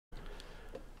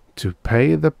To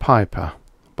Pay the Piper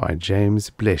by James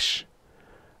Blish.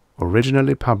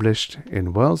 Originally published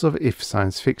in Worlds of If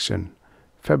Science Fiction,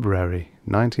 February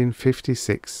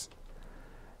 1956.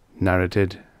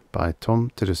 Narrated by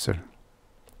Trussel.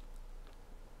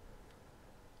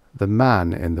 The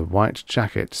man in the white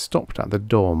jacket stopped at the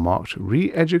door marked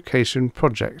Re-Education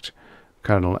Project,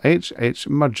 Colonel H.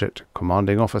 Mudgett,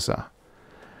 Commanding Officer,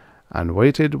 and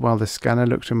waited while the scanner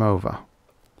looked him over.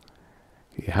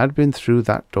 He had been through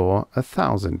that door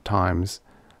 1,000 times,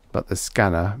 but the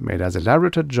scanner made as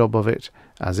elaborate a job of it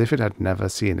as if it had never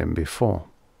seen him before.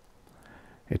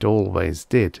 It always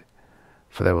did,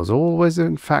 for there was always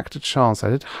in fact a chance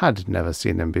that it had never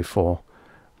seen him before,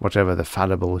 whatever the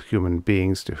fallible human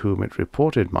beings to whom it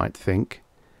reported might think.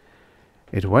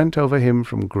 It went over him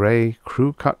from grey,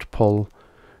 crew-cut poll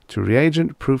to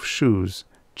reagent-proof shoes,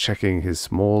 checking his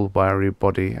small, wiry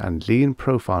body and lean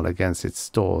profile against its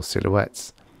store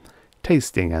silhouettes,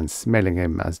 tasting and smelling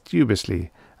him as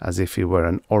dubiously as if he were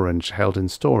an orange held in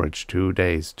storage 2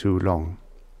 days too long.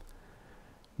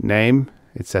 "Name,"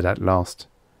 it said at last.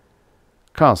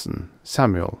 "Carson,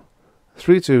 Samuel,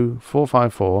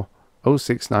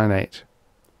 32454-0698.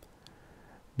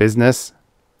 Business,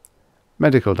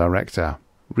 Medical Director,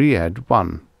 Re-Ed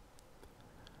 1.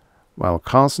 While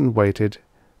Carson waited,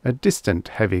 a distant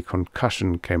heavy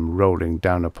concussion came rolling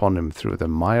down upon him through the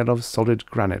mile of solid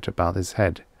granite about his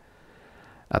head.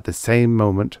 At the same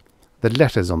moment, the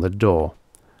letters on the door,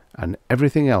 and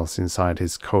everything else inside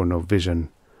his cone of vision,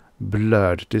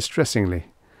 blurred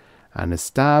distressingly, and a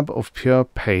stab of pure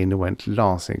pain went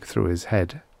lancing through his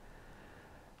head.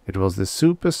 It was the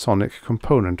supersonic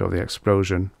component of the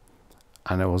explosion,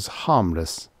 and it was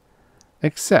harmless,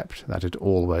 except that it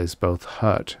always both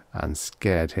hurt and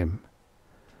scared him.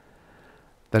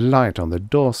 The light on the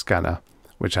door scanner,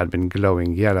 which had been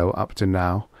glowing yellow up to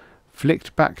now,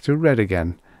 flicked back to red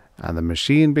again, and the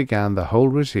machine began the whole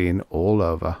routine all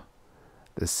over.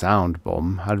 The sound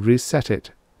bomb had reset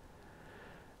it.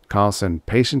 Carson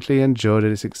patiently endured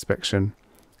its inspection,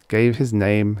 gave his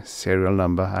name, serial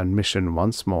number, and mission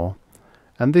once more,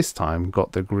 and this time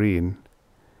got the green.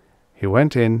 He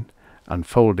went in,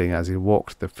 unfolding as he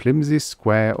walked the flimsy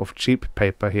square of cheap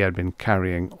paper he had been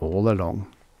carrying all along.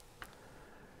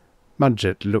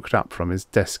 Mudgett looked up from his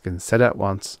desk and said at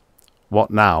once, "What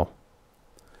now?"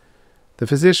 The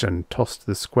physician tossed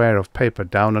the square of paper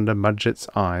down under Mudgett's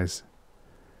eyes.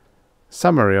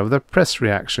 "Summary of the press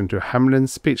reaction to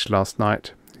Hamlin's speech last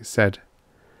night," he said.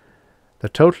 "The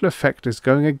total effect is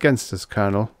going against us,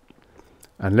 Colonel.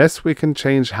 Unless we can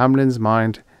change Hamlin's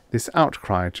mind, this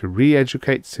outcry to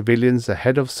re-educate civilians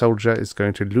ahead of soldier is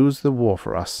going to lose the war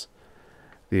for us.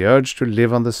 The urge to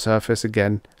live on the surface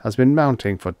again has been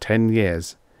mounting for 10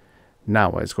 years.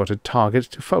 Now it's got a target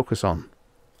to focus on.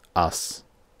 Us."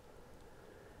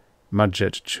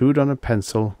 Mudgett chewed on a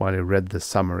pencil while he read the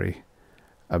summary.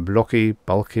 A blocky,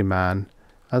 bulky man,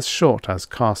 as short as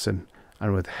Carson,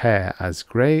 and with hair as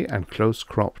grey and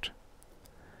close-cropped.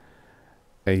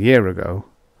 A year ago,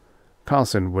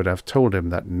 Carson would have told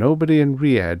him that nobody in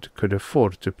Re-Ed could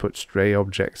afford to put stray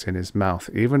objects in his mouth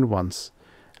even once,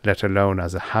 let alone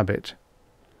as a habit.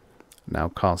 Now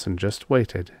Carson just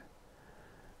waited.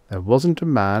 There wasn't a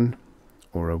man,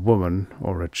 or a woman,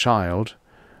 or a child,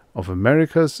 of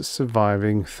America's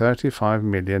surviving 35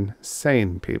 million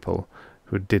sane people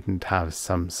who didn't have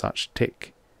some such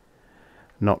tick.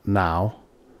 Not now,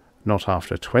 not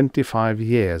after 25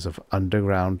 years of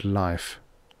underground life.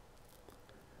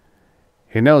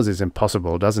 "He knows it's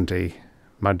impossible, doesn't he?"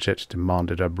 Mudgett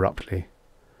demanded abruptly.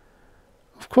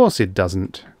 "Of course he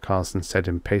doesn't," Carson said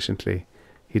impatiently.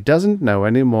 "He doesn't know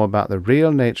any more about the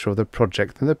real nature of the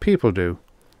project than the people do.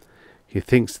 He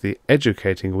thinks the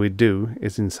educating we do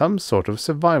is in some sort of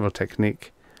survival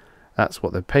technique. That's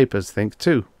what the papers think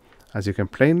too, as you can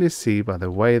plainly see by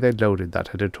the way they loaded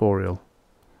that editorial."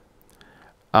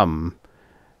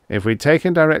 If we'd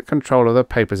taken direct control of the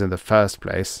papers in the first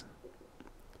place..."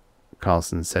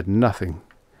 Carson said nothing.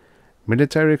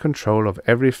 Military control of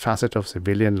every facet of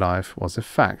civilian life was a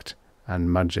fact,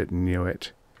 and Mudgett knew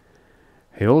it.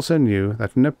 He also knew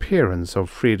that an appearance of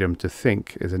freedom to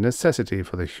think is a necessity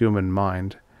for the human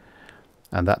mind,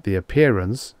 and that the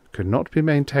appearance could not be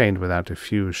maintained without a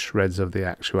few shreds of the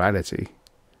actuality.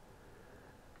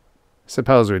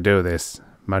 "Suppose we do this,"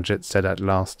 Mudgett said at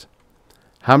last.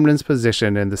 "Hamlin's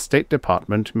position in the State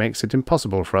Department makes it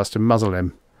impossible for us to muzzle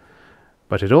him.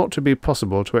 But it ought to be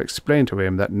possible to explain to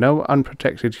him that no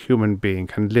unprotected human being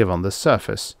can live on the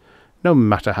surface, no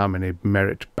matter how many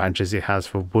merit badges he has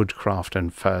for woodcraft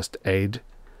and first aid.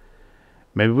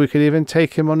 Maybe we could even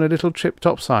take him on a little trip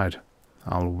topside.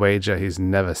 I'll wager he's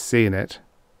never seen it."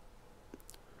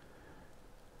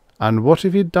 And what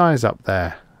if he dies up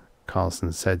there?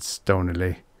 Carson said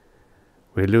stonily.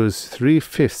 We lose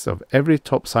 3/5 of every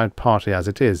topside party as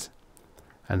it is,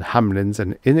 and Hamlin's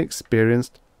an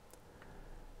inexperienced...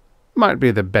 Might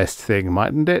be the best thing,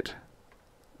 mightn't it?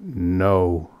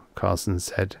 No, Carson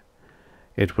said.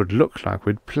 It would look like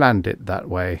we'd planned it that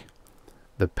way.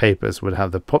 The papers would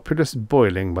have the populace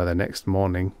boiling by the next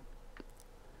morning.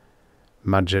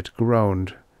 Mudgett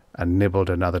groaned and nibbled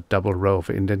another double row of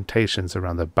indentations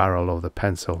around the barrel of the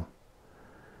pencil.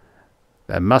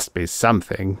 There must be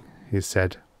something, he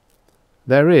said.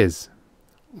 There is.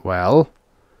 Well,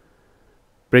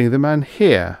 bring the man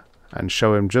here and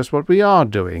show him just what we are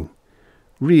doing.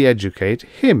 Re-educate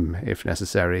him, if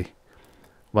necessary.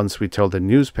 Once we told the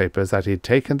newspapers that he'd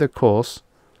taken the course,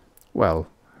 well,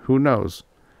 who knows?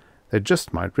 They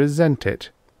just might resent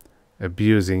it,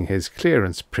 abusing his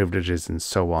clearance privileges and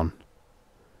so on.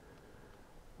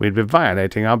 We'd be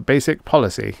violating our basic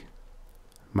policy,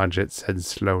 Mudgett said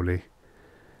slowly.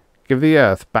 Give the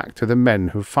earth back to the men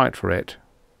who fight for it.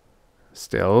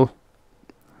 Still,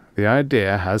 the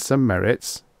idea has some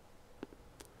merits.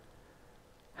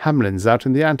 Hamlin's out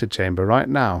in the antechamber right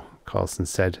now, Carson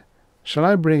said. Shall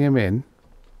I bring him in?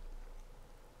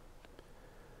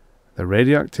 The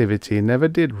radioactivity never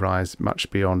did rise much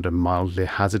beyond a mildly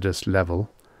hazardous level,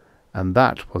 and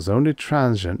that was only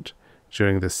transient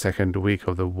during the second week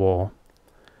of the war,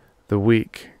 the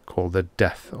week called the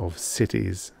death of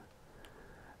cities.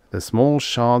 The small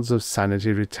shards of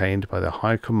sanity retained by the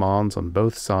high commands on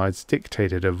both sides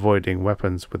dictated avoiding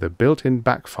weapons with a built-in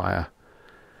backfire.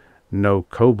 No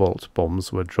cobalt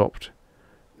bombs were dropped,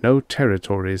 no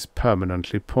territories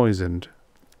permanently poisoned.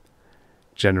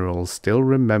 Generals still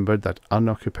remembered that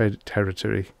unoccupied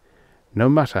territory, no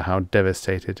matter how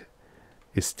devastated,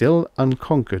 is still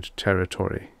unconquered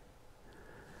territory.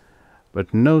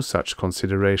 But no such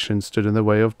consideration stood in the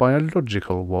way of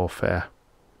biological warfare.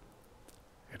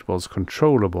 It was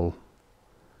controllable.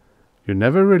 You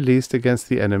never released against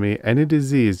the enemy any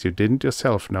disease you didn't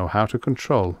yourself know how to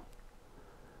control.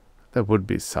 There would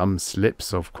be some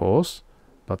slips, of course,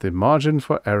 but the margin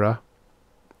for error...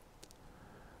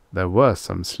 There were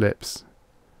some slips,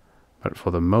 but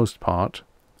for the most part,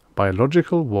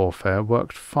 biological warfare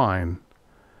worked fine.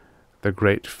 The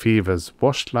great fevers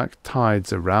washed like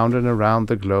tides around and around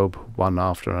the globe, one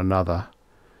after another.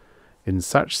 In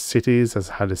such cities as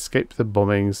had escaped the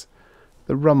bombings,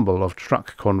 the rumble of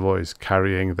truck convoys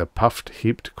carrying the puffed,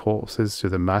 heaped corpses to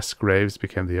the mass graves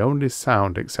became the only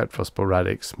sound except for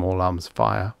sporadic small-arms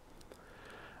fire.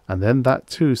 And then that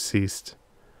too ceased,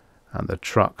 and the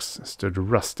trucks stood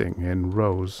rusting in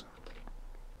rows.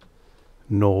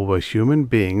 Nor were human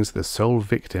beings the sole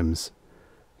victims.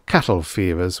 Cattle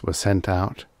fevers were sent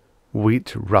out,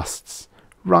 wheat rusts,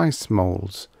 rice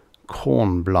moulds,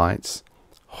 corn blights,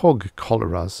 hog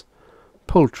choleras,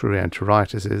 poultry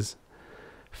enteritises,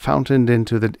 fountained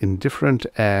into the indifferent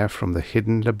air from the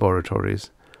hidden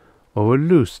laboratories, or were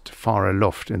loosed far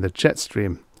aloft in the jet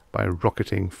stream by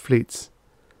rocketing fleets.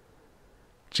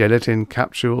 Gelatin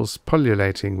capsules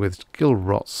pullulating with gill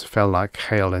rots fell like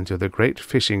hail into the great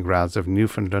fishing grounds of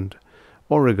Newfoundland,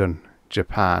 Oregon,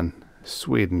 Japan,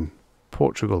 Sweden,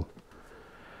 Portugal.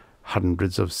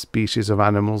 Hundreds of species of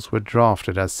animals were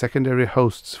drafted as secondary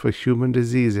hosts for human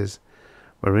diseases,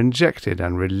 were injected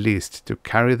and released to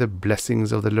carry the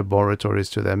blessings of the laboratories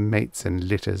to their mates in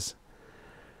litters.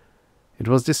 It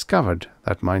was discovered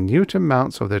that minute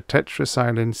amounts of the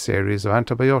tetracycline series of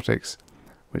antibiotics,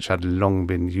 which had long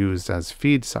been used as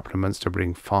feed supplements to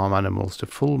bring farm animals to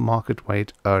full market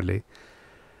weight early,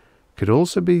 could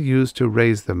also be used to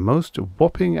raise the most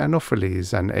whopping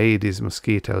Anopheles and Aedes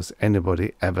mosquitoes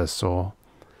anybody ever saw,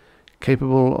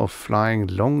 capable of flying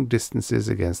long distances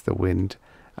against the wind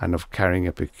and of carrying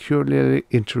a peculiarly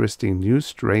interesting new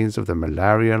strains of the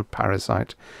malarial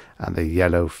parasite and the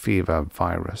yellow fever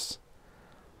virus.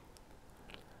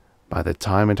 By the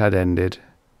time it had ended,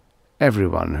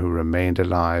 everyone who remained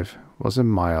alive was a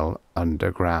mile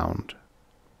underground.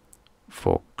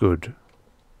 For good.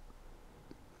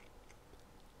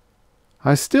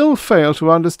 I still fail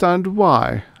to understand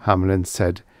why, Hamlin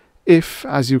said, if,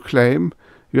 as you claim,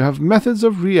 you have methods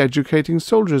of re-educating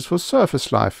soldiers for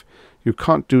surface life, you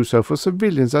can't do so for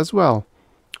civilians as well.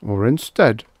 Or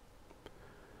instead.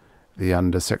 The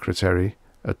Undersecretary,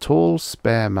 a tall,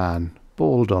 spare man,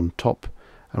 bald on top,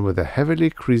 and with a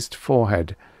heavily creased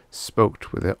forehead,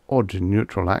 spoke with an odd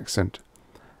neutral accent,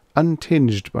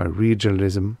 untinged by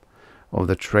regionalism, of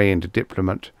the trained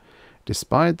diplomat,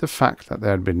 despite the fact that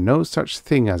there had been no such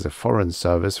thing as a foreign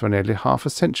service for nearly half a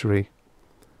century.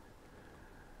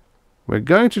 We're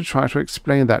going to try to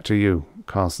explain that to you,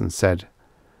 Carson said,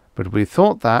 But we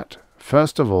thought that,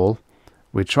 first of all,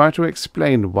 we try to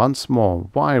explain once more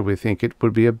why we think it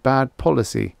would be a bad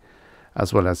policy,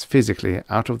 as well as physically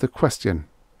out of the question.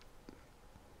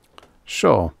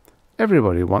 Sure,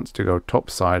 everybody wants to go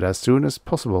topside as soon as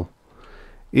possible.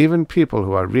 Even people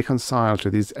who are reconciled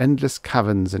to these endless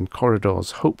caverns and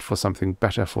corridors hope for something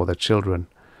better for their children.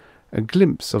 A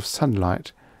glimpse of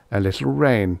sunlight, a little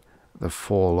rain, the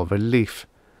fall of a leaf.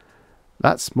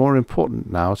 That's more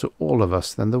important now to all of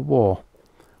us than the war,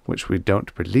 which we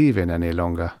don't believe in any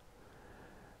longer.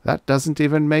 That doesn't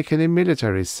even make any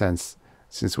military sense,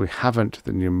 since we haven't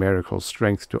the numerical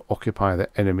strength to occupy the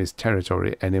enemy's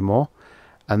territory anymore,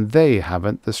 and they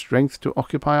haven't the strength to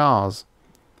occupy ours.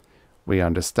 We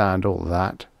understand all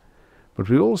that, but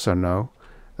we also know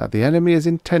that the enemy is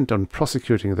intent on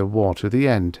prosecuting the war to the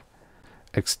end.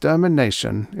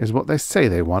 Extermination is what they say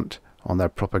they want on their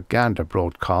propaganda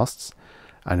broadcasts,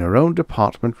 and your own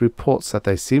department reports that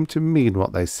they seem to mean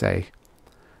what they say.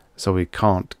 So we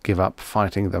can't give up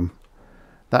fighting them.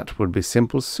 That would be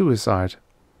simple suicide.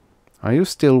 Are you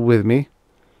still with me?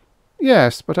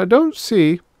 Yes, but I don't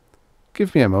see.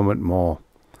 Give me a moment more.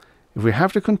 If we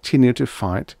have to continue to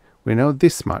fight, we know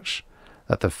this much,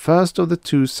 that the first of the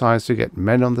two sides to get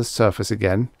men on the surface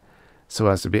again, so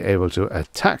as to be able to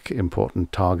attack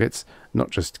important targets,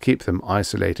 not just keep them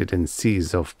isolated in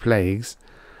seas of plagues,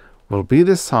 will be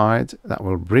the side that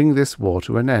will bring this war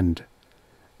to an end.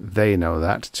 They know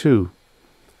that too.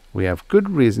 We have good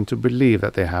reason to believe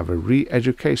that they have a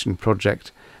re-education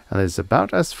project, and is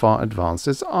about as far advanced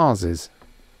as ours is.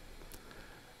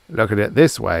 Look at it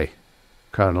this way,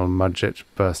 Colonel Mudgett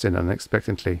burst in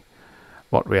unexpectedly.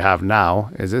 What we have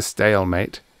now is a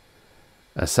stalemate.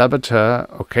 A saboteur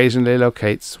occasionally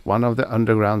locates one of the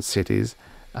underground cities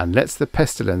and lets the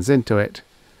pestilence into it.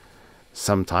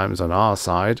 Sometimes on our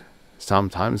side,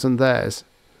 sometimes on theirs.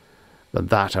 But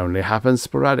that only happens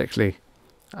sporadically,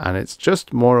 and it's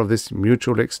just more of this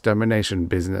mutual extermination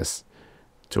business,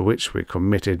 to which we're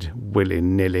committed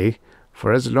willy-nilly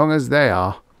for as long as they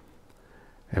are.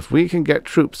 If we can get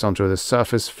troops onto the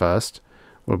surface first,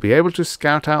 we'll be able to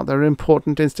scout out their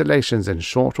important installations in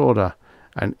short order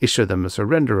and issue them a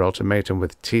surrender ultimatum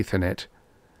with teeth in it.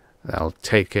 They'll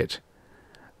take it.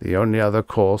 The only other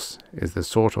course is the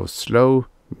sort of slow,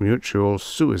 mutual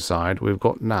suicide we've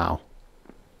got now.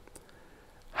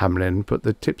 Hamlin put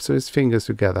the tips of his fingers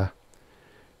together.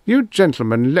 You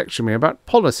gentlemen lecture me about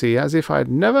policy as if I had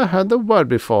never heard the word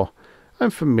before.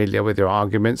 I'm familiar with your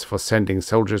arguments for sending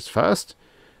soldiers first.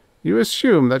 You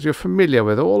assume that you're familiar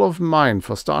with all of mine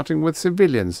for starting with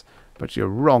civilians, but you're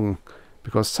wrong,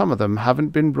 because some of them haven't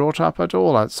been brought up at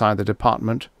all outside the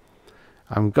department.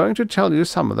 I'm going to tell you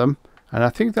some of them, and I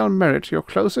think they'll merit your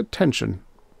close attention.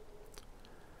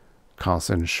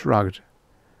 Carson shrugged.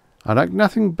 I'd like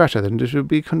nothing better than to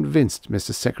be convinced,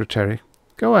 Mr. Secretary.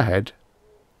 Go ahead.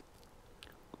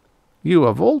 You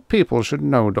of all people should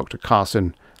know, Dr.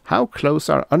 Carson, how close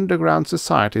our underground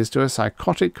society is to a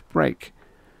psychotic break.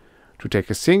 To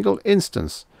take a single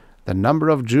instance, the number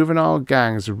of juvenile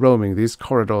gangs roaming these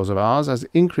corridors of ours has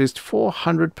increased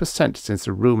 400% since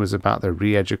the rumors about the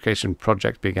re-education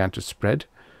project began to spread.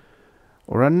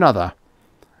 Or another,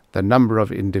 the number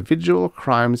of individual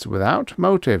crimes without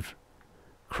motive,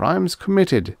 crimes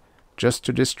committed just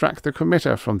to distract the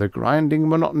committer from the grinding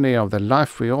monotony of the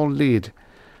life we all lead,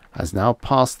 has now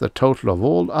passed the total of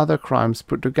all other crimes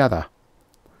put together.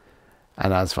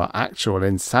 And as for actual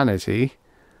insanity,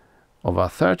 of our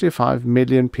 35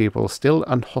 million people still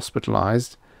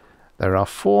unhospitalized, there are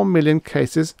 4 million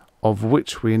cases of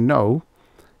which we know,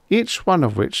 each one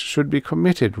of which should be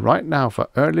committed right now for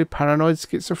early paranoid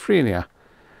schizophrenia,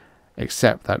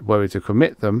 except that were we to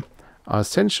commit them, our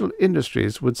essential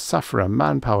industries would suffer a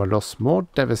manpower loss more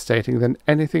devastating than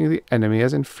anything the enemy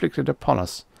has inflicted upon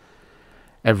us.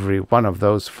 Every one of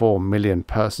those 4 million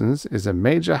persons is a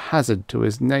major hazard to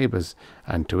his neighbours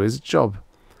and to his job.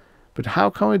 But how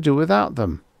can we do without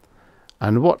them?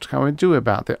 And what can we do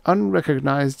about the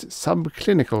unrecognized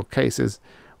subclinical cases,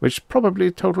 which probably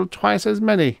total twice as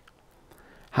many?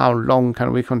 How long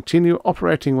can we continue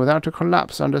operating without a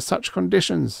collapse under such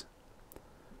conditions?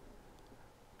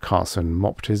 Carson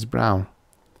mopped his brow.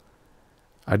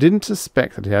 I didn't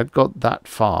suspect that he had got that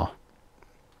far.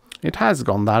 It has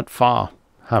gone that far,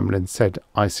 Hamlin said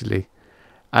icily,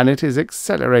 and it is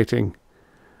accelerating.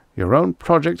 Your own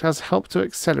project has helped to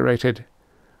accelerate it.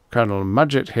 Colonel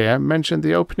Mudgett here mentioned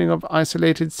the opening of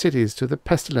isolated cities to the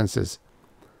pestilences.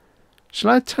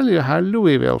 Shall I tell you how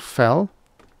Louisville fell?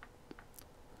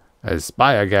 A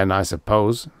spy again, I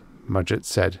suppose, Mudgett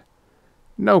said.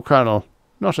 No, Colonel,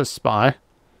 not a spy.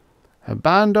 A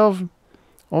band of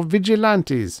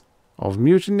vigilantes, of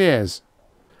mutineers.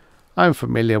 I'm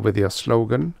familiar with your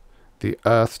slogan, the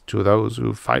earth to those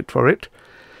who fight for it.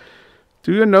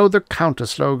 Do you know the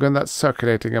counter-slogan that's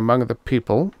circulating among the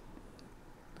people?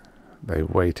 They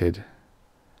waited.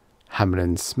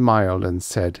 Hamlin smiled and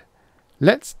said,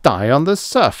 Let's die on the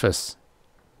surface.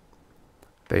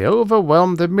 They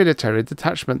overwhelmed the military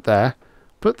detachment there,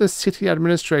 put the city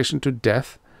administration to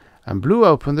death, and blew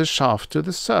open the shaft to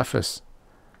the surface.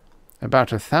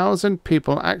 About 1,000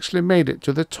 people actually made it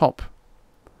to the top.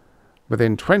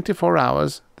 Within 24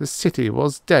 hours, the city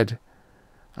was dead,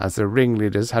 as the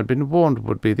ringleaders had been warned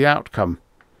would be the outcome.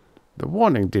 The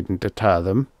warning didn't deter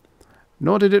them,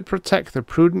 nor did it protect the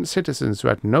prudent citizens who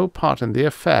had no part in the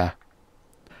affair.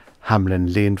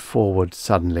 Hamlin leaned forward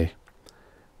suddenly.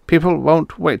 People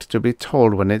won't wait to be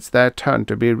told when it's their turn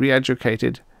to be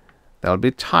re-educated. They'll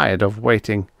be tired of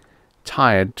waiting,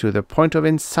 tired to the point of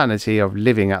insanity of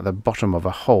living at the bottom of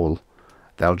a hole.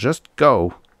 They'll just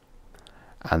go.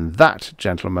 And that,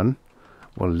 gentlemen,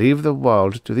 will leave the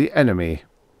world to the enemy,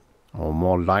 or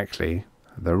more likely,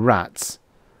 the rats.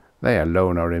 They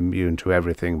alone are immune to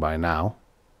everything by now.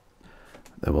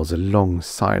 There was a long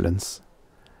silence.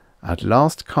 At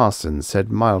last Carson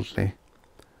said mildly,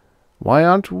 Why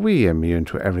aren't we immune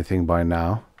to everything by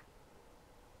now?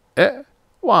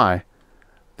 Why?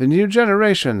 The new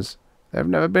generations. They've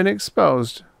never been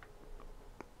exposed.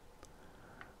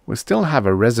 We still have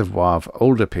a reservoir of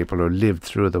older people who lived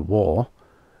through the war.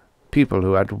 People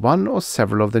who had one or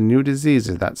several of the new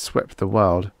diseases that swept the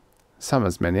world. Some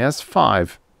as many as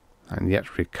 5. And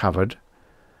yet recovered.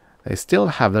 They still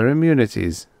have their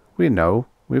immunities. We know.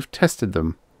 We've tested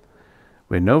them.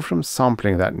 We know from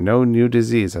sampling that no new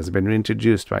disease has been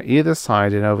introduced by either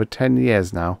side in over 10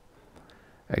 years now.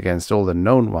 Against all the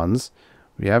known ones,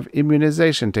 we have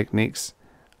immunization techniques,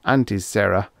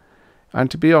 anti-sera,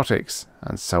 antibiotics,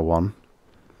 and so on.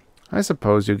 I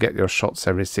suppose you get your shots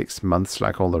every 6 months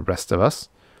like all the rest of us.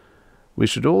 We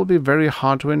should all be very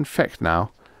hard to infect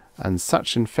now, and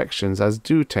such infections as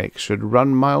do take should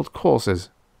run mild courses.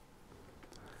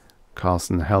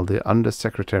 Carson held the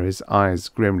Undersecretary's eyes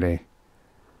grimly.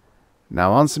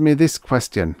 Now answer me this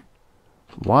question.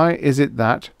 Why is it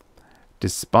that,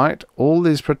 despite all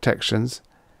these protections,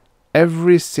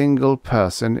 every single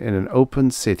person in an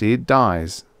open city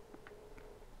dies?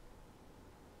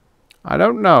 I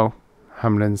don't know,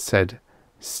 Hamlin said,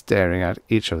 staring at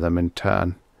each of them in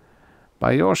turn.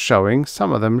 By your showing,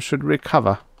 some of them should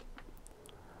recover.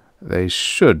 They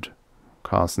should,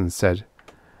 Carson said,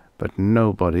 but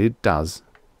nobody does.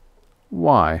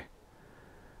 Why?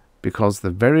 Because the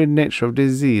very nature of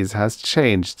disease has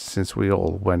changed since we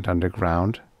all went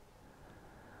underground.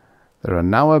 There are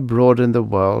now abroad in the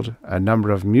world a number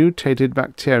of mutated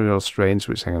bacterial strains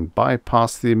which can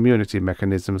bypass the immunity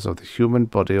mechanisms of the human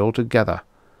body altogether.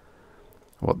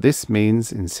 What this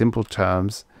means, in simple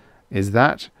terms, is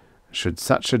that, should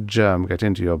such a germ get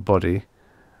into your body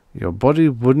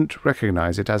wouldn't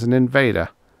recognize it as an invader.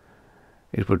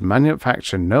 It would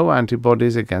manufacture no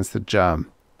antibodies against the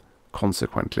germ.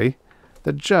 Consequently,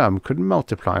 the germ could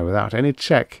multiply without any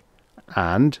check,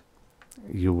 and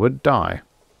you would die.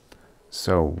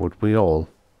 So would we all.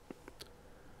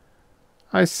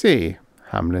 I see,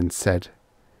 Hamlin said.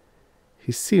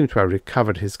 He seemed to have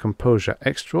recovered his composure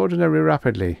extraordinarily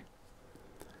rapidly.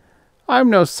 I'm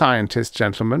no scientist,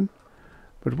 gentlemen,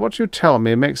 but what you tell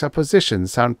me makes our position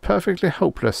sound perfectly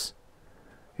hopeless.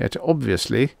 Yet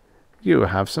obviously you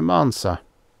have some answer.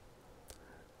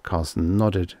 Carson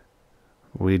nodded.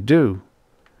 We do.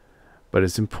 But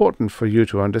it's important for you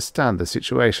to understand the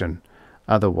situation.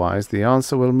 Otherwise the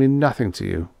answer will mean nothing to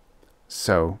you.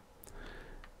 So,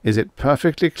 is it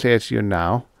perfectly clear to you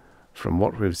now, from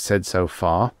what we've said so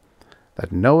far,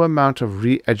 that no amount of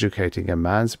re-educating a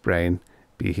man's brain,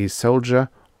 be he soldier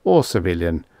or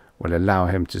civilian, will allow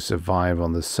him to survive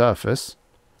on the surface?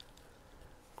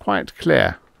 Quite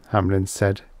clear, Hamlin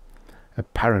said,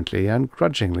 apparently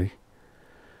ungrudgingly.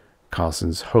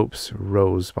 Carson's hopes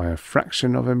rose by a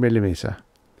fraction of a millimetre.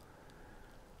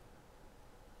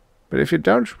 But if you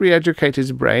don't re-educate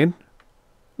his brain,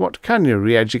 what can you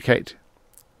re-educate?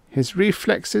 His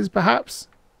reflexes, perhaps?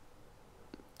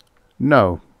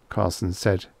 No, Carson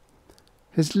said.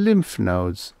 His lymph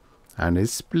nodes and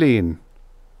his spleen.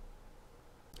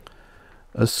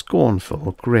 A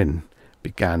scornful grin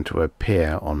began to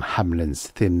appear on Hamlin's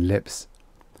thin lips.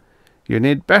 You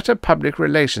need better public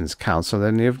relations counsel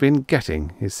than you've been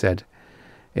getting, he said.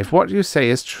 If what you say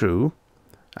is true,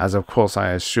 as of course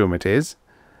I assume it is,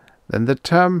 then the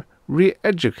term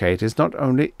re-educate is not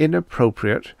only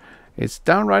inappropriate, it's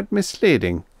downright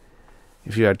misleading.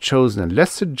 If you had chosen a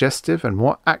less suggestive and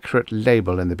more accurate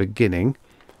label in the beginning,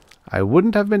 I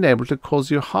wouldn't have been able to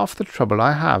cause you half the trouble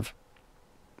I have."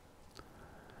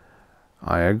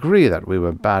 "I agree that we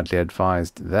were badly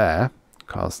advised there,"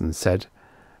 Carson said,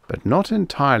 "but not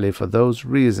entirely for those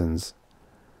reasons.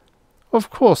 Of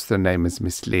course the name is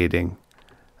misleading.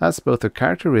 That's both a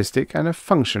characteristic and a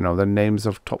function of the names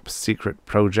of top-secret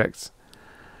projects.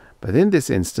 But in this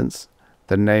instance,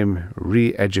 the name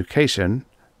re-education,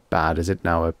 bad as it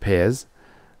now appears,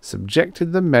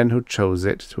 subjected the men who chose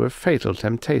it to a fatal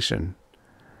temptation.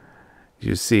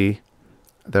 You see,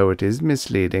 though it is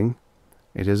misleading,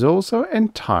 it is also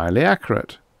entirely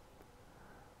accurate."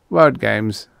 "Word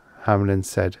games," Hamlin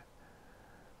said.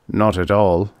 "Not at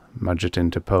all," Mudgett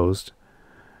interposed.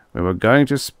 "We were going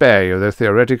to spare you the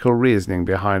theoretical reasoning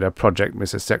behind our project,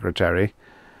 Mrs. Secretary,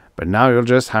 but now you'll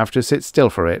just have to sit still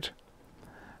for it.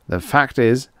 The fact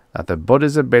is that the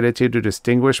body's ability to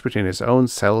distinguish between its own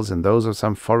cells and those of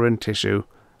some foreign tissue,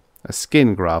 a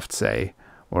skin graft, say,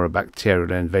 or a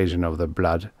bacterial invasion of the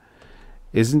blood,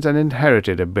 isn't an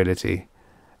inherited ability.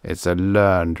 It's a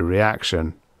learned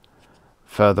reaction.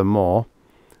 Furthermore,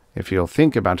 if you'll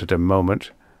think about it a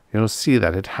moment, you'll see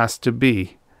that it has to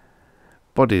be.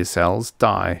 Body cells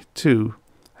die, too,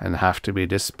 and have to be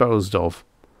disposed of.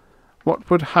 What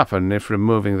would happen if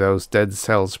removing those dead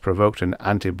cells provoked an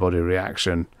antibody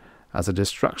reaction, as the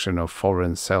destruction of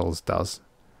foreign cells does?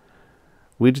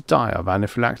 We'd die of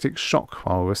anaphylactic shock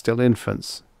while we're still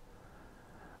infants.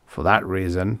 For that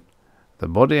reason, the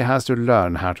body has to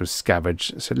learn how to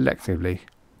scavenge selectively.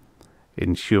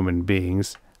 In human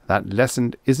beings, that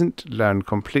lesson isn't learned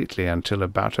completely until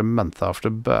about a month after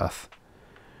birth.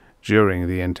 During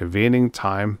the intervening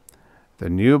time, the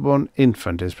newborn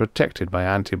infant is protected by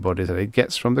antibodies that it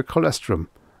gets from the colostrum,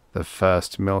 the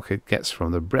first milk it gets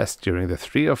from the breast during the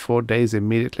 3 or 4 days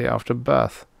immediately after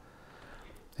birth.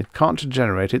 It can't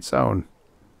generate its own.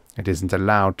 It isn't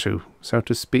allowed to, so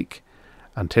to speak,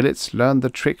 until it's learned the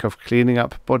trick of cleaning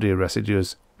up body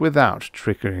residues without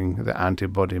triggering the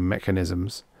antibody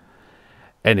mechanisms.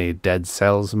 Any dead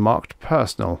cells marked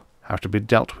personal have to be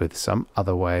dealt with some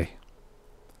other way."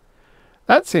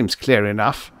 "That seems clear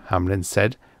enough," Hamlin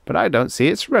said, "but I don't see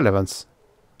its relevance."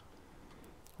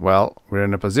 "Well, we're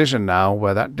in a position now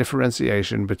where that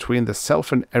differentiation between the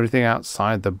self and everything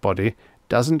outside the body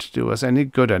doesn't do us any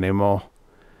good anymore.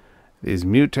 These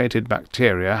mutated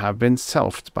bacteria have been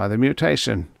selfed by the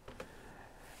mutation.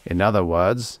 In other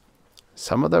words,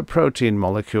 some of the protein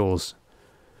molecules,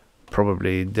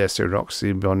 probably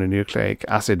desoxyribonucleic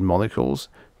acid molecules,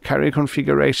 carry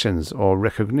configurations or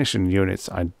recognition units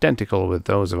identical with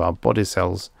those of our body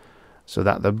cells, so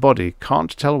that the body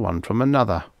can't tell one from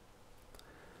another."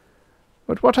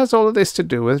 "But what has all of this to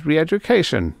do with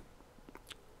re-education?"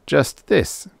 "Just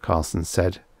this," Carson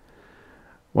said.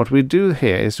 "What we do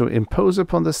here is to impose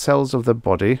upon the cells of the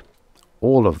body,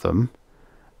 all of them,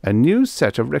 a new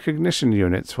set of recognition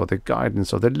units for the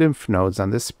guidance of the lymph nodes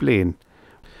and the spleen,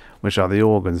 which are the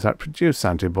organs that produce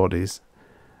antibodies.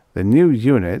 The new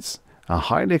units are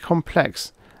highly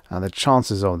complex, and the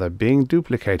chances of their being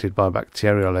duplicated by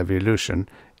bacterial evolution,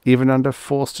 even under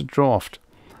forced draft,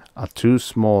 are too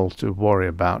small to worry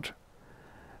about.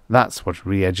 That's what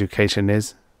re-education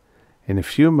is. In a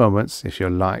few moments, if you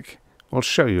like, we'll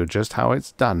show you just how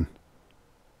it's done."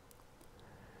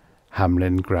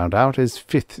 Hamlin ground out his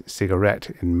 5th cigarette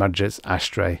in Mudgett's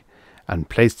ashtray and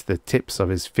placed the tips of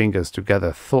his fingers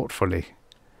together thoughtfully.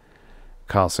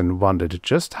 Carson wondered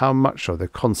just how much of the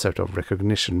concept of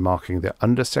recognition marking the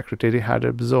Undersecretary had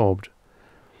absorbed.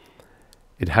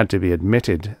 It had to be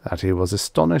admitted that he was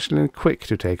astonishingly quick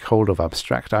to take hold of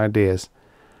abstract ideas,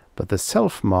 but the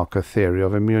self-marker theory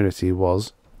of immunity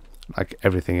was, like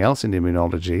everything else in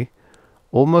immunology,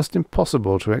 almost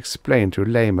impossible to explain to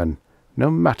laymen, no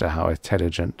matter how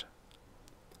intelligent.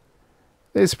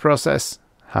 "This process,"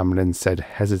 Hamlin said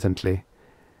hesitantly,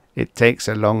 "it takes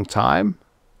a long time?"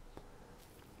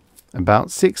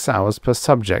 "About 6 hours per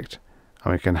subject,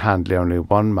 and we can handle only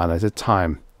 1 man at a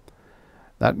time.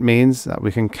 That means that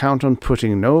we can count on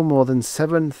putting no more than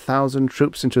 7,000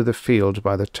 troops into the field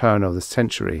by the turn of the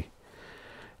century.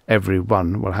 Every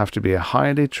one will have to be a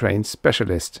highly trained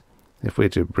specialist if we're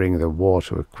to bring the war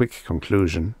to a quick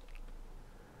conclusion."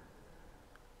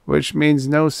 "Which means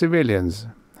no civilians,"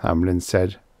 Hamlin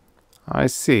said. "I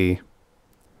see.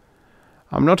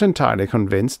 I'm not entirely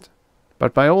convinced,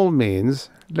 but by all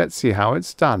means, let's see how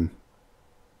it's done."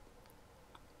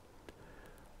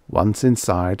 Once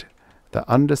inside, the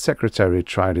Undersecretary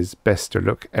tried his best to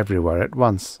look everywhere at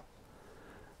once.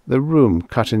 The room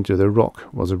cut into the rock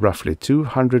was roughly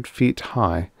 200 feet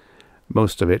high.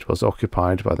 Most of it was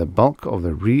occupied by the bulk of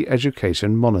the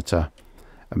re-education monitor,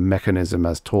 a mechanism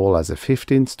as tall as a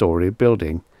 15-story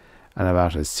building, and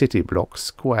about a city block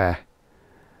square.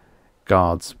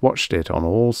 Guards watched it on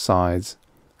all sides,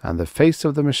 and the face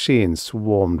of the machine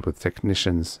swarmed with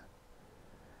technicians.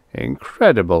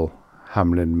 "Incredible,"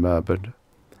 Hamlin murmured.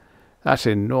 "That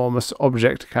enormous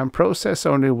object can process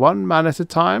only one man at a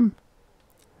time?"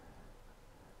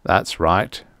 "That's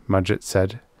right," Mudgett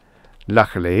said.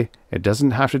 "Luckily, it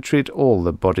doesn't have to treat all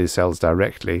the body cells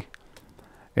directly.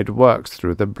 It works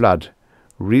through the blood,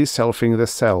 reselfing the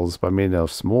cells by means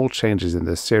of small changes in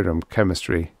the serum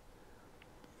chemistry."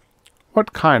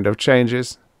 "What kind of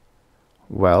changes?"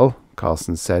 "Well,"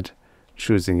 Carson said,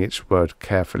 choosing each word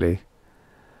carefully,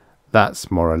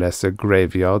 "that's more or less a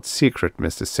graveyard secret,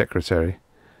 Mr. Secretary.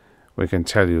 We can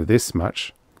tell you this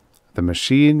much. The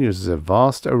machine uses a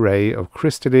vast array of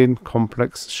crystalline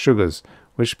complex sugars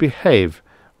which behave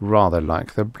rather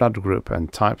like the blood group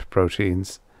and type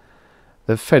proteins.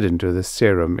 They're fed into the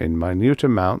serum in minute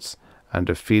amounts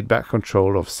under feedback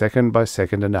control of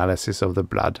second-by-second analysis of the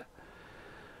blood.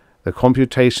 The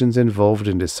computations involved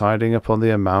in deciding upon the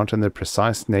amount and the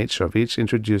precise nature of each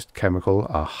introduced chemical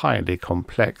are highly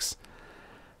complex,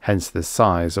 hence the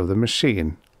size of the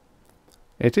machine.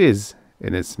 It is,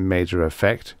 in its major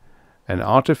effect, an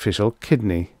artificial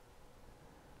kidney."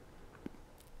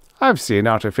 "I've seen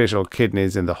artificial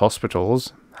kidneys in the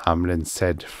hospitals," Hamlin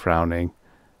said, frowning.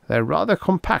 "They're rather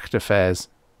compact affairs."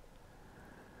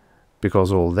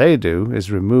 "Because all they do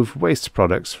is remove waste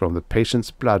products from the patient's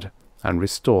blood and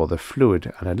restore the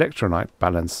fluid and electrolyte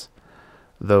balance.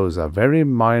 Those are very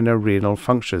minor renal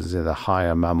functions in the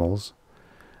higher mammals.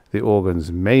 The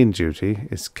organ's main duty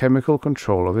is chemical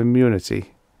control of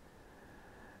immunity.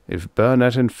 If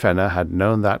Burnett and Fenner had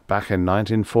known that back in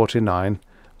 1949,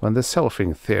 when the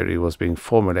selfing theory was being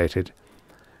formulated,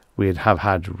 we'd have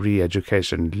had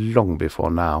re-education long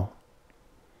before now."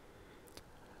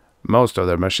 "Most of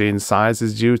the machine's size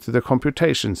is due to the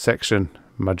computation section,"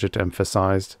 Mudgett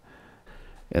emphasized.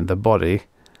 "In the body,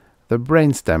 the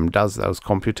brainstem does those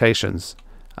computations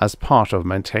as part of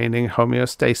maintaining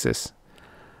homeostasis.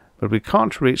 But we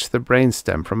can't reach the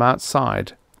brainstem from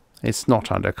outside. It's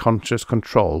not under conscious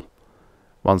control.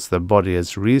 Once the body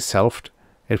is re-selfed,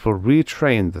 it will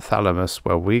retrain the thalamus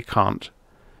where we can't."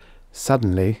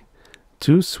 Suddenly,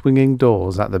 two swinging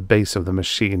doors at the base of the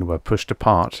machine were pushed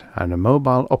apart, and a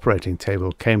mobile operating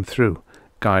table came through,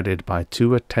 guided by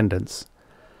two attendants.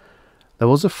 There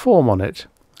was a form on it,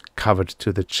 covered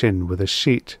to the chin with a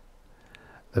sheet.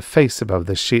 The face above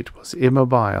the sheet was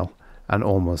immobile and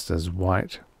almost as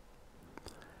white.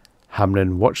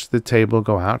 Hamlin watched the table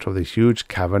go out of the huge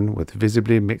cavern with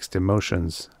visibly mixed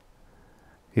emotions.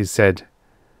 He said,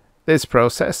 "This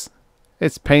process,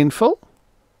 it's painful?"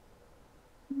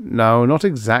 "No, not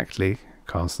exactly,"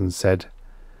 Carson said.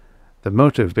 The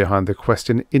motive behind the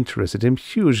question interested him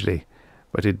hugely,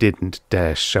 but he didn't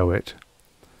dare show it.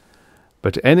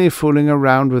 "But any fooling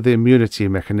around with the immunity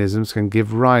mechanisms can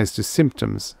give rise to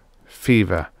symptoms,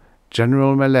 fever,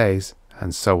 general malaise,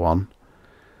 and so on.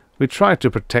 We try to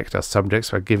protect our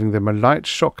subjects by giving them a light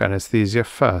shock anesthesia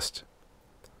first."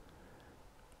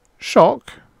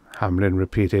 "Shock?" Hamlin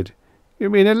repeated. "You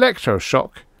mean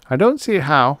electroshock? I don't see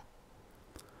how."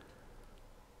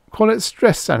 "Call it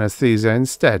stress anesthesia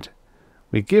instead.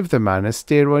 We give the man a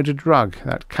steroid drug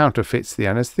that counterfeits the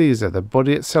anesthesia the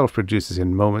body itself produces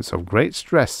in moments of great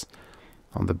stress,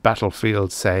 on the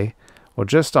battlefield, say, or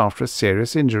just after a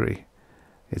serious injury.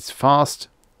 It's fast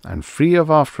and free of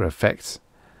after effects.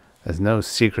 There's no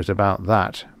secret about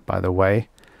that, by the way.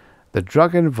 The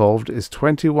drug involved is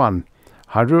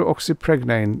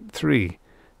 21-hydroxypregnane 3,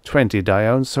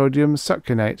 20-dione sodium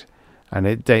succinate, and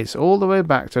it dates all the way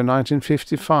back to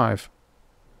 1955.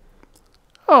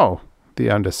 "Oh,"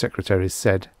 the Undersecretary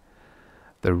said.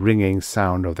 The ringing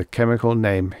sound of the chemical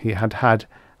name he had had,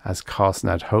 as Carson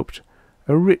had hoped,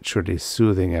 a ritually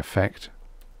soothing effect.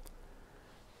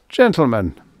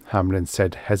 "Gentlemen," Hamlin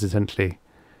said hesitantly,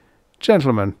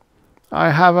 "gentlemen,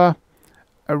 I have a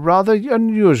rather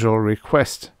unusual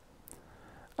request,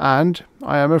 and,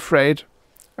 I am afraid,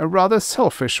 a rather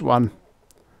selfish one."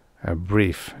 A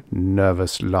brief,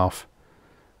 nervous laugh.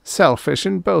 "Selfish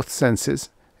in both senses,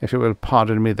 if you will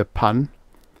pardon me the pun.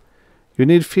 You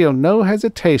need feel no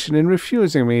hesitation in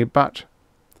refusing me, but—"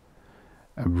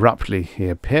 Abruptly he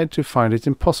appeared to find it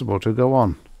impossible to go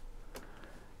on.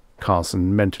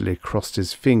 Carson mentally crossed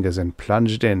his fingers and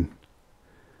plunged in.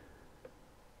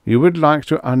 "You would like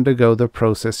to undergo the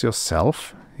process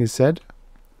yourself?" he said.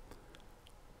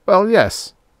 "Well,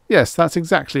 yes, that's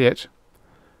exactly it.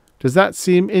 Does that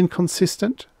seem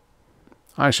inconsistent?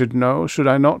 I should know, should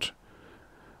I not,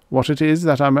 what it is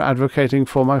that I'm advocating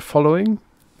for my following?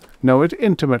 Know it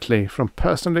intimately, from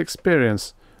personal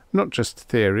experience, not just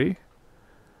theory.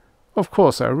 Of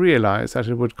course, I realize that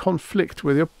it would conflict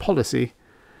with your policy,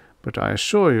 but I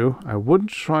assure you I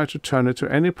wouldn't try to turn it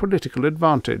to any political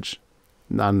advantage.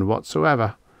 None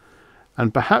whatsoever.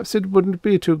 And perhaps it wouldn't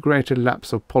be too great a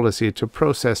lapse of policy to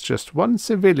process just one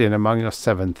civilian among your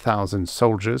 7,000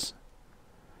 soldiers.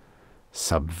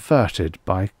 Subverted,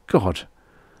 by God!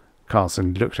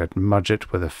 Carson looked at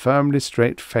Mudgett with a firmly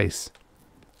straight face.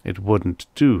 It wouldn't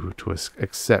do to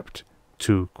accept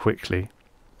too quickly.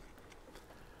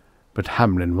 But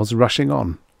Hamlin was rushing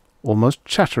on, almost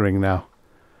chattering now.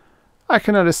 I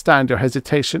can understand your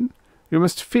hesitation. You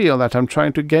must feel that I'm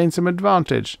trying to gain some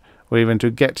advantage, or even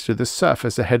to get to the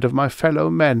surface ahead of my fellow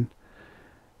men.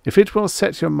 If it will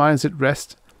set your minds at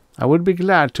rest, I would be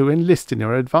glad to enlist in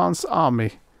your advance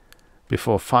army.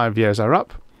 Before 5 years are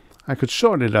up, I could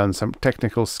surely learn some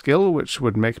technical skill which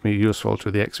would make me useful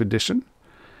to the expedition.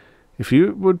 If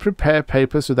you would prepare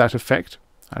papers to that effect,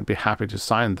 I'd be happy to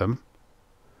sign them.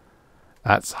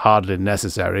 That's hardly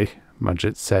necessary,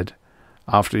 Mudgett said.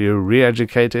 After you're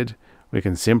re-educated, we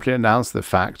can simply announce the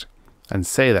fact and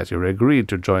say that you're agreed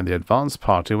to join the advance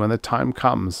party when the time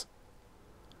comes.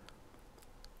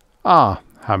 Ah,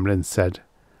 Hamlin said.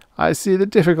 I see the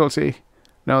difficulty.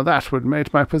 Now that would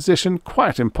make my position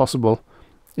quite impossible.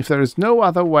 If there is no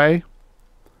other way—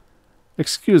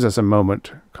 Excuse us a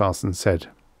moment, Carson said.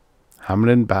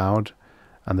 Hamlin bowed,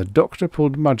 and the doctor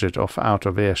pulled Mudgett off out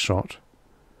of earshot.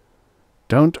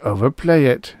 Don't overplay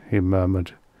it, he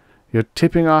murmured. You're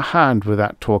tipping our hand with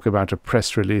that talk about a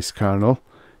press release, Colonel.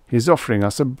 He's offering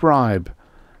us a bribe,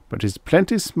 but he's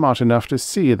plenty smart enough to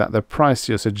see that the price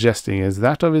you're suggesting is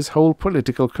that of his whole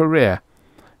political career.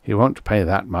 He won't pay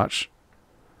that much.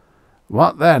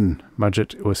 What then?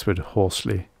 Mudgett whispered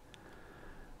hoarsely.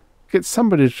 Get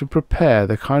somebody to prepare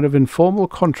the kind of informal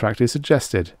contract he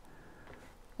suggested.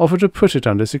 Offer to put it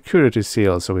under security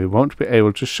seal so he won't be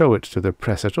able to show it to the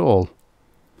press at all.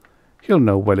 He'll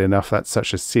know well enough that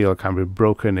such a seal can be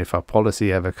broken if our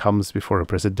policy ever comes before a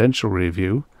presidential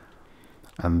review,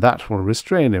 and that will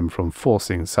restrain him from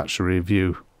forcing such a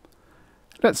review.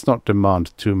 Let's not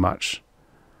demand too much.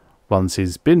 Once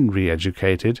he's been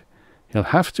re-educated, he'll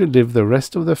have to live the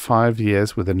rest of the 5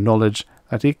 years with the knowledge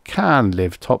that he can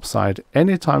live topside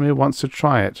any time he wants to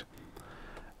try it,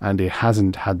 and he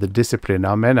hasn't had the discipline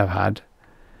our men have had.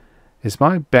 It's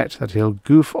my bet that he'll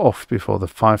goof off before the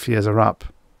 5 years are up,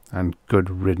 and good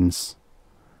riddance.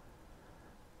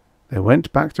 They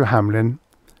went back to Hamlin,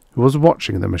 who was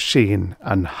watching the machine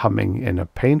and humming in a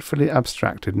painfully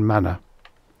abstracted manner.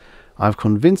 I've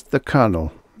convinced the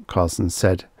Colonel, Carson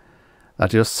said,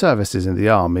 that your services in the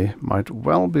army might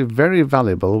well be very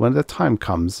valuable when the time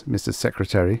comes, Mr.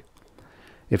 Secretary.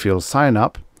 If you'll sign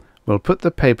up, we'll put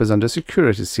the papers under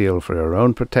security seal for your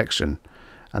own protection,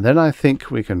 and then I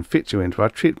think we can fit you into our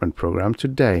treatment program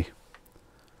today.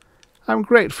 I'm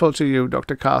grateful to you,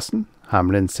 Dr. Carson,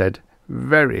 Hamlin said.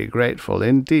 Very grateful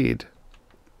indeed.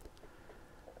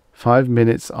 5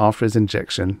 minutes after his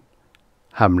injection,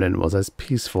 Hamlin was as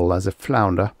peaceful as a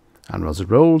flounder and was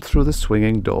rolled through the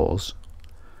swinging doors.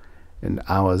 An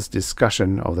hour's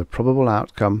discussion of the probable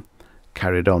outcome,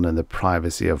 carried on in the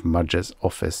privacy of Mudgett's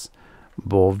office,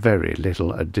 bore very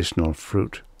little additional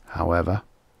fruit, however.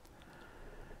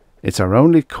 It's our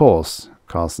only course,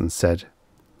 Carson said.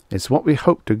 It's what we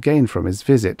hope to gain from his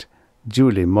visit,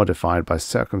 duly modified by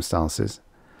circumstances.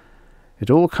 It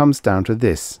all comes down to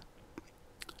this.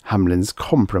 Hamlin's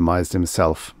compromised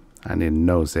himself, and he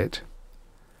knows it.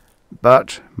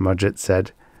 But, Mudgett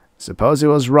said, suppose he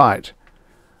was right.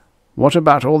 What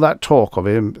about all that talk of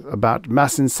him about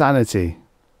mass insanity?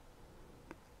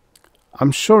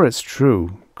 I'm sure it's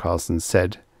true, Carson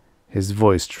said, his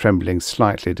voice trembling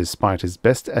slightly despite his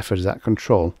best efforts at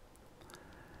control.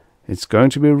 It's going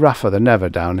to be rougher than ever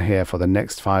down here for the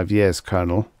next 5 years,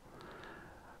 Colonel.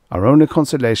 Our only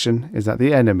consolation is that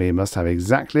the enemy must have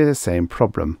exactly the same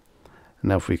problem,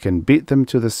 and if we can beat them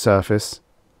to the surface—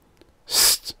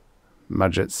 Sst!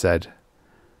 Mudgett said.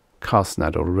 Carson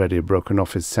had already broken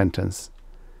off his sentence.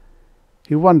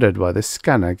 He wondered why the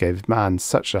scanner gave man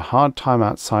such a hard time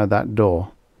outside that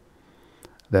door,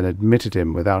 then admitted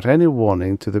him without any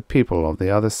warning to the people of the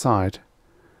other side.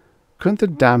 Couldn't the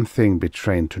damn thing be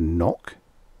trained to knock?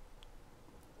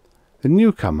 The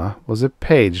newcomer was a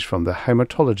page from the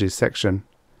hematology section.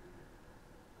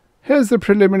 Here's the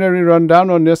preliminary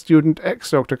rundown on your student X,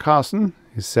 Dr. Carson,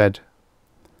 he said.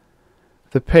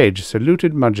 The page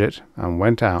saluted Mudgett and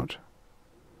went out.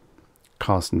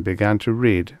 Carson began to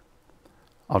read.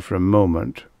 After a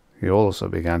moment, he also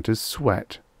began to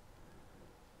sweat.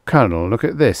 Colonel, look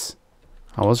at this.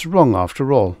 I was wrong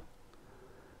after all.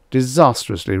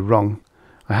 Disastrously wrong.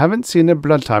 I haven't seen a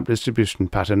blood-type distribution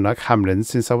pattern like Hamlin's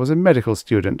since I was a medical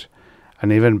student,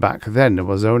 and even back then it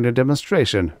was only a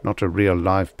demonstration, not a real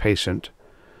live patient.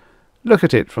 Look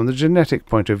at it from the genetic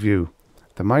point of view,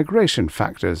 the migration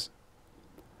factors.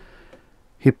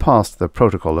 He passed the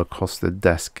protocol across the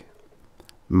desk.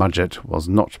 Mudgett was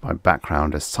not by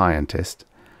background a scientist,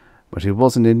 but he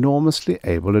was an enormously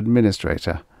able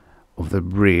administrator, of the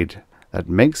breed that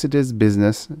makes it his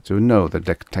business to know the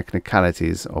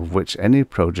technicalities of which any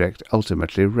project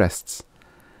ultimately rests.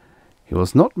 He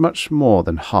was not much more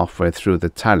than halfway through the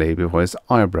tally before his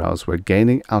eyebrows were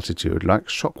gaining altitude like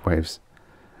shockwaves.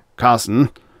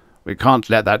 "Carson, we can't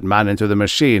let that man into the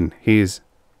machine. He's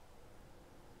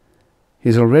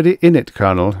already in it,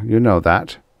 Colonel, you know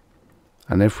that.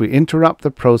 And if we interrupt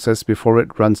the process before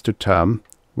it runs to term,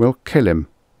 we'll kill him."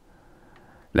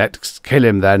 "Let's kill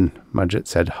him then," Mudgett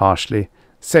said harshly.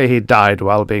 "Say he died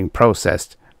while being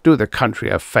processed. Do the country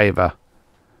a favour."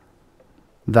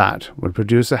 "That would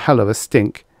produce a hell of a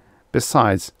stink.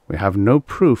 Besides, we have no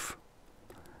proof."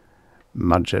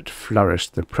 Mudgett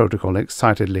flourished the protocol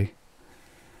excitedly.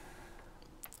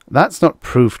 "That's not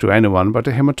proof to anyone but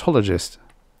a hematologist."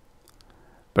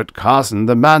 "But Carson,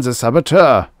 the man's a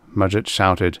saboteur," Mudgett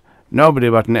shouted. "Nobody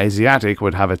but an Asiatic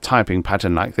would have a typing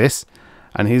pattern like this.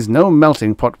 And he's no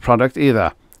melting pot product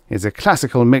either. He's a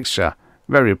classical mixture,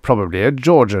 very probably a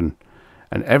Georgian.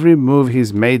 And every move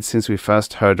he's made since we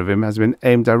first heard of him has been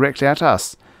aimed directly at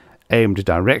us, aimed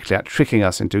directly at tricking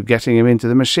us into getting him into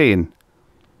the machine."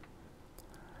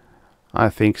 "I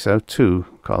think so too,"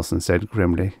 Carson said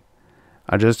grimly.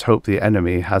 "I just hope the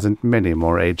enemy hasn't many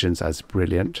more agents as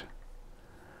brilliant."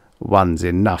 "One's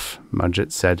enough,"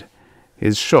 Mudgett said.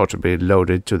 "He's sure to be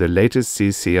loaded to the latest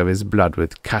cc of his blood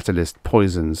with catalyst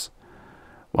poisons.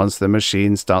 Once the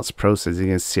machine starts processing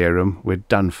his serum, we're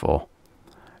done for.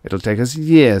 It'll take us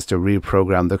years to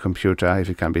reprogram the computer if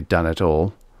it can be done at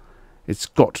all. It's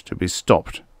got to be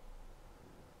stopped."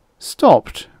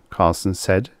 "Stopped?" Carson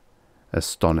said,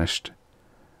 astonished.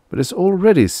 "But it's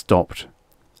already stopped.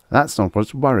 That's not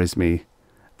what worries me.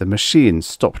 The machine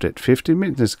stopped it 50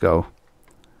 minutes ago."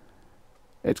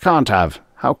 "It can't have.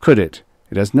 How could it?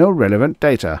 It has no relevant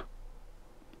data."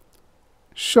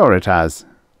 "Sure it has."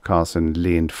 Carson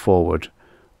leaned forward,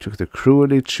 took the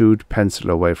cruelly chewed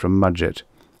pencil away from Mudgett,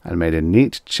 and made a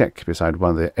neat check beside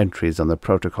one of the entries on the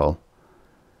protocol.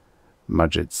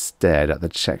 Mudgett stared at the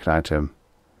checked item.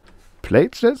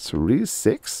 "Platelets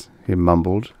re-6?" he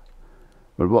mumbled.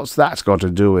 "But what's that got to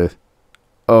do with—"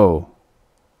 "Oh,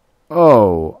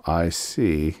 I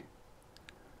see.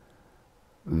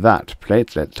 That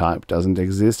platelet type doesn't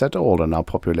exist at all in our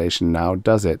population now,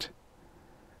 does it?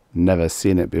 Never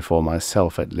seen it before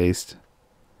myself, at least."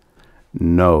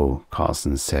 "No,"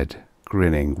 Carson said,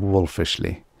 grinning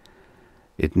wolfishly.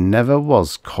 "It never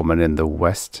was common in the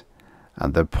West,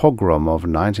 and the pogrom of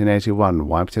 1981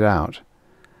 wiped it out.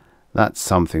 That's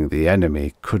something the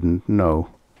enemy couldn't know.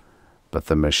 But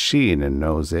the machine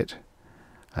knows it.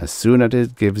 As soon as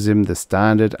it gives him the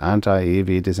standard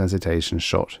anti-EV desensitization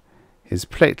shot, his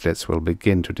platelets will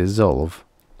begin to dissolve,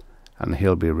 and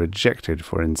he'll be rejected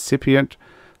for incipient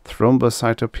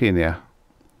thrombocytopenia."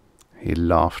 He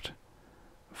laughed.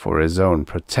 "For his own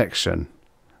protection.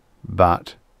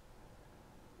 But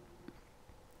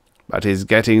he's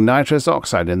getting nitrous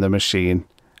oxide in the machine,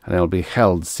 and he'll be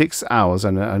held 6 hours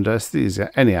under anesthesia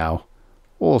anyhow,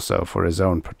 also for his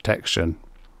own protection."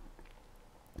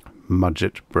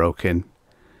 Mudgett broke in.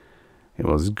 He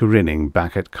was grinning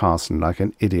back at Carson like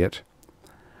an idiot.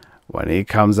 "When he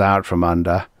comes out from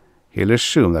under, he'll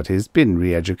assume that he's been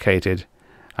re-educated,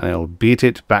 and he'll beat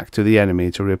it back to the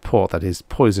enemy to report that he's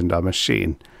poisoned our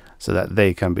machine, so that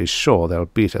they can be sure they'll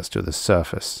beat us to the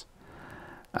surface.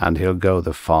 And he'll go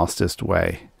the fastest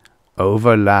way,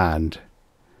 over land."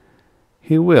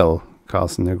 "He will,"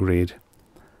 Carson agreed.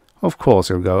 "Of course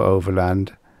he'll go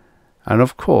overland, and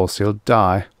of course he'll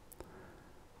die.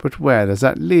 But where does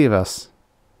that leave us?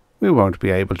 We won't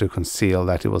be able to conceal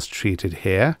that he was treated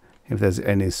here, if there's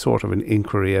any sort of an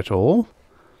inquiry at all.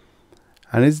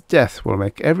 And his death will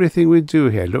make everything we do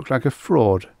here look like a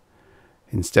fraud,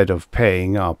 instead of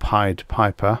paying our Pied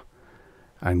Piper.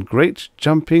 And great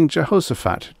jumping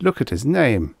Jehoshaphat, look at his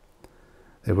name.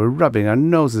 They were rubbing our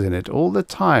noses in it all the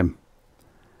time.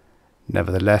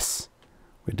 Nevertheless,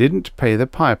 we didn't pay the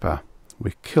piper.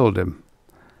 We killed him.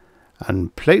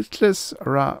 And platelets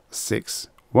RA6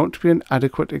 won't be an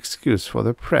adequate excuse for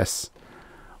the press,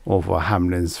 or for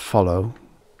Hamlin's follow."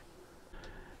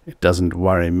 "It doesn't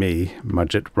worry me,"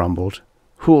 Mudgett rumbled.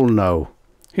 "Who'll know?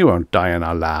 He won't die in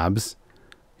our labs.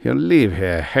 He'll leave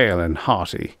here hale and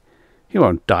hearty. He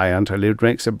won't die until he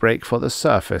makes a break for the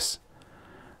surface.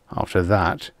 After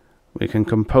that, we can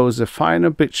compose a fine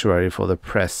obituary for the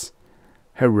press.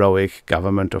 Heroic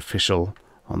government official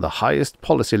on the highest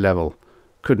policy level,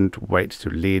 couldn't wait to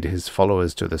lead his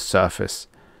followers to the surface.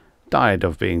 Died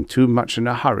of being too much in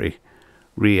a hurry.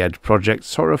 Re-Ed project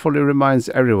sorrowfully reminds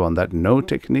everyone that no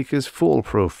technique is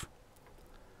foolproof.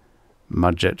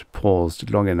 Mudgett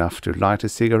paused long enough to light a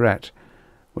cigarette,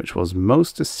 which was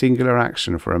most a singular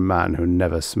action for a man who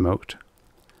never smoked.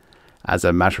 "As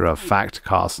a matter of fact,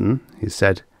 Carson," he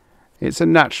said, "it's a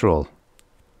natural."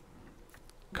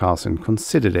 Carson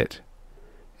considered it.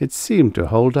 It seemed to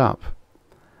hold up.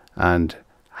 And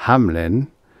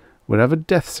Hamlin would have a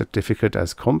death certificate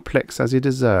as complex as he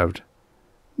deserved.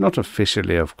 Not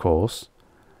officially, of course,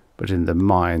 but in the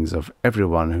minds of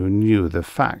everyone who knew the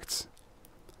facts.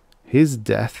 His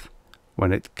death,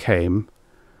 when it came,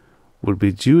 would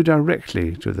be due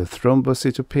directly to the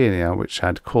thrombocytopenia which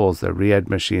had caused the Re-Ed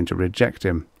machine to reject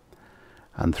him.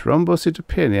 And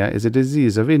thrombocytopenia is a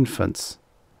disease of infants.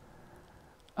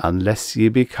 "Unless ye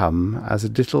become as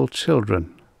little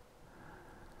children."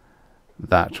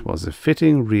 That was a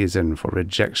fitting reason for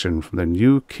rejection from the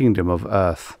new kingdom of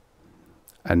earth.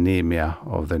 Anemia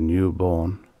of the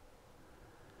newborn.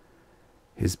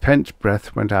 His pent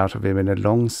breath went out of him in a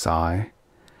long sigh.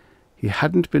 He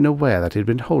hadn't been aware that he'd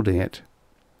been holding it.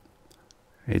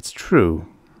 "It's true,"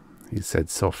 he said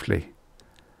softly.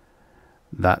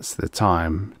 "That's the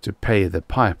time to pay the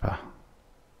piper."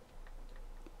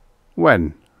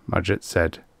 "When?" Mudgett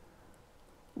said.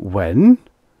 "When?"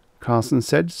 Carson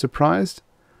said, surprised.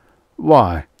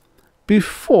 "Why,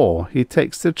 before he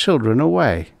takes the children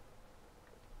away."